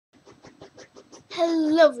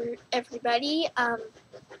Hello, everybody. I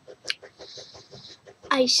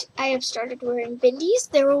have started wearing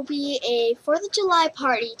Bindis. There will be a 4th of July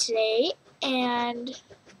party today, and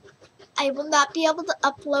I will not be able to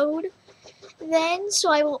upload then,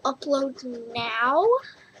 so I will upload now.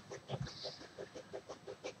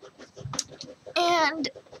 And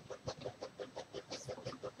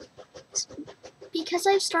because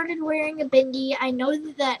I've started wearing a bindi, I know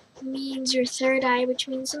that means your third eye, which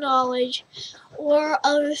means knowledge, or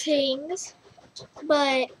other things,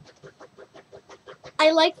 but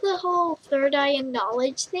I like the whole third eye and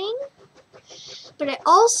knowledge thing, but I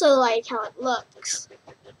also like how it looks.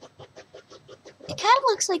 It kind of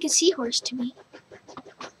looks like a seahorse to me.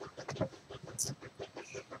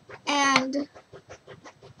 And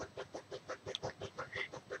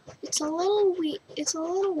it's a little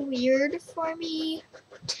weird for me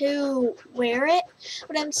to wear it,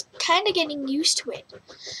 but I'm kind of getting used to it.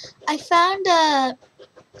 I found a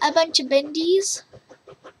bunch of bindis.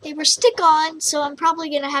 They were stick-on, so I'm probably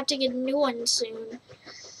going to have to get a new one soon.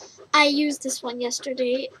 I used this one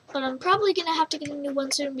yesterday, but I'm probably going to have to get a new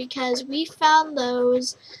one soon because we found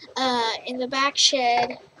those in the back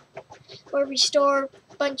shed where we store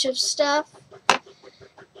a bunch of stuff.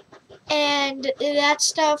 And that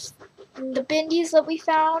stuff, the bindis that we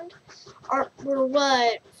found were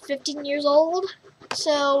what, 15 years old?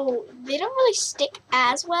 So they don't really stick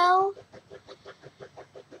as well.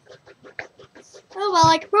 Oh well,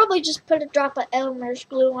 I could probably just put a drop of Elmer's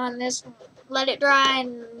glue on this and let it dry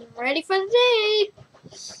and ready for the day.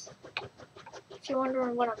 If you're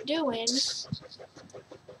wondering what I'm doing.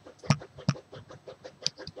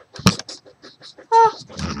 Oh,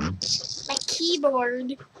 my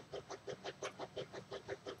keyboard.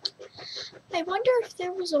 I wonder if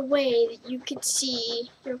there was a way that you could see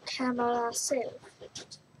your camera self.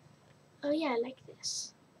 Oh yeah, like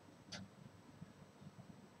this.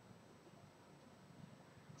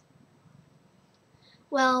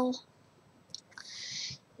 Well,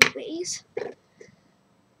 anyways,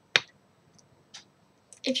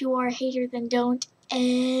 if you are a hater, then don't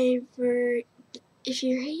ever. If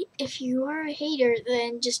you are a hater,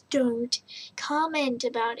 then just don't comment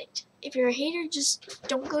about it. If you're a hater, just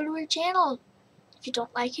don't go to her channel if you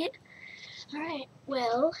don't like it. Alright,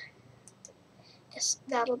 well, yes,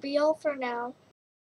 that'll be all for now.